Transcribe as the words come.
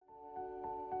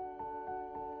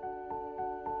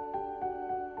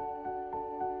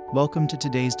Welcome to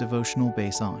today's devotional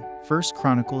based on 1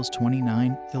 Chronicles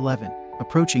 29:11.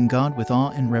 Approaching God with awe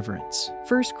and reverence.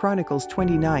 1 Chronicles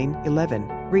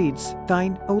 29:11 reads,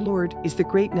 Thine, O Lord, is the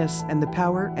greatness and the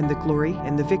power and the glory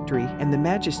and the victory and the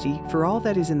majesty, for all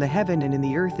that is in the heaven and in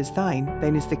the earth is thine.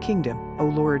 Thine is the kingdom, O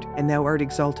Lord, and thou art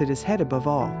exalted as head above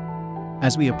all.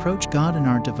 As we approach God in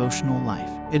our devotional life,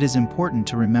 it is important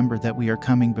to remember that we are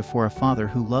coming before a Father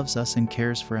who loves us and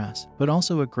cares for us, but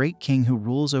also a great King who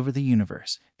rules over the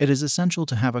universe. It is essential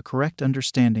to have a correct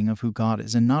understanding of who God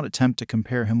is and not attempt to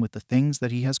compare him with the things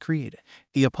that he has created.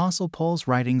 The Apostle Paul's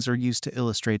writings are used to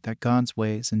illustrate that God's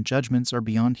ways and judgments are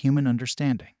beyond human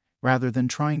understanding. Rather than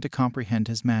trying to comprehend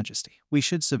his majesty, we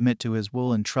should submit to his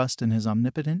will and trust in his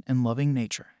omnipotent and loving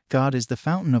nature. God is the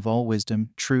fountain of all wisdom,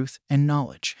 truth, and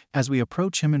knowledge. As we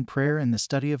approach him in prayer and the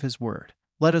study of his word,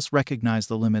 let us recognize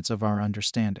the limits of our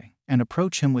understanding and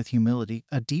approach him with humility,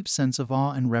 a deep sense of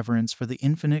awe and reverence for the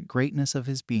infinite greatness of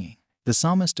his being. The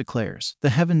psalmist declares, The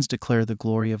heavens declare the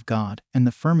glory of God, and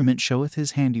the firmament showeth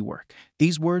his handiwork.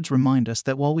 These words remind us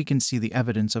that while we can see the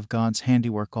evidence of God's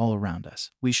handiwork all around us,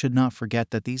 we should not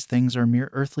forget that these things are mere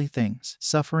earthly things,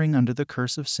 suffering under the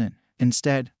curse of sin.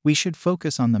 Instead, we should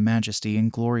focus on the majesty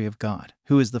and glory of God,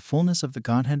 who is the fullness of the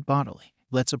Godhead bodily.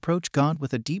 Let's approach God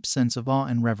with a deep sense of awe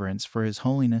and reverence for his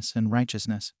holiness and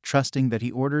righteousness, trusting that he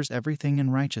orders everything in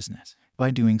righteousness.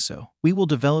 By doing so, we will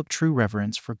develop true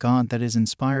reverence for God that is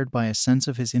inspired by a sense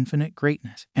of his infinite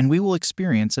greatness, and we will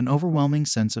experience an overwhelming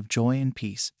sense of joy and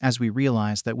peace as we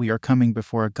realize that we are coming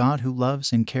before a God who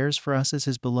loves and cares for us as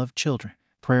his beloved children.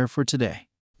 Prayer for today.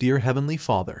 Dear Heavenly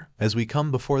Father, as we come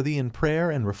before Thee in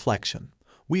prayer and reflection,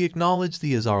 we acknowledge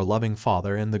Thee as our loving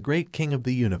Father and the great King of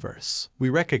the universe. We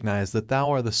recognize that Thou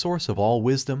art the source of all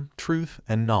wisdom, truth,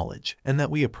 and knowledge, and that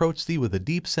we approach Thee with a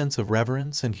deep sense of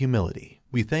reverence and humility.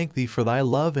 We thank Thee for Thy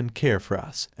love and care for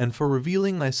us, and for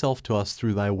revealing Thyself to us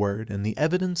through Thy word and the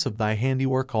evidence of Thy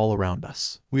handiwork all around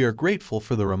us. We are grateful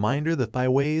for the reminder that Thy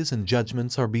ways and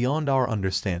judgments are beyond our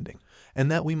understanding,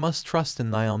 and that we must trust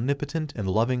in Thy omnipotent and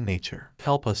loving nature.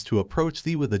 Help us to approach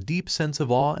Thee with a deep sense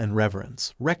of awe and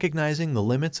reverence, recognizing the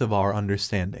limits of our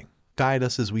understanding. Guide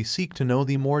us as we seek to know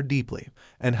Thee more deeply,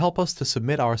 and help us to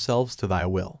submit ourselves to Thy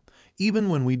will, even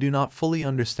when we do not fully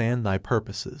understand Thy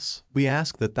purposes. We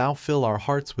ask that Thou fill our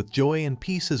hearts with joy and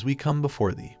peace as we come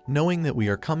before Thee, knowing that we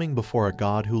are coming before a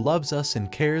God who loves us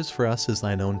and cares for us as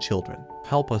Thine own children.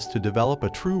 Help us to develop a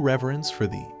true reverence for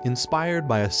Thee, inspired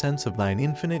by a sense of Thine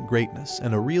infinite greatness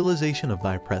and a realization of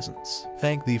Thy presence.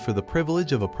 Thank Thee for the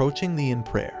privilege of approaching Thee in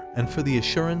prayer, and for the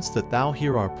assurance that Thou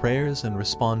hear our prayers and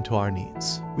respond to our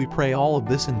needs. We pray all of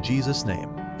this in Jesus' name.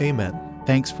 Amen.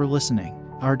 Thanks for listening.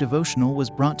 Our devotional was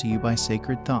brought to you by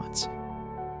Sacred Thoughts.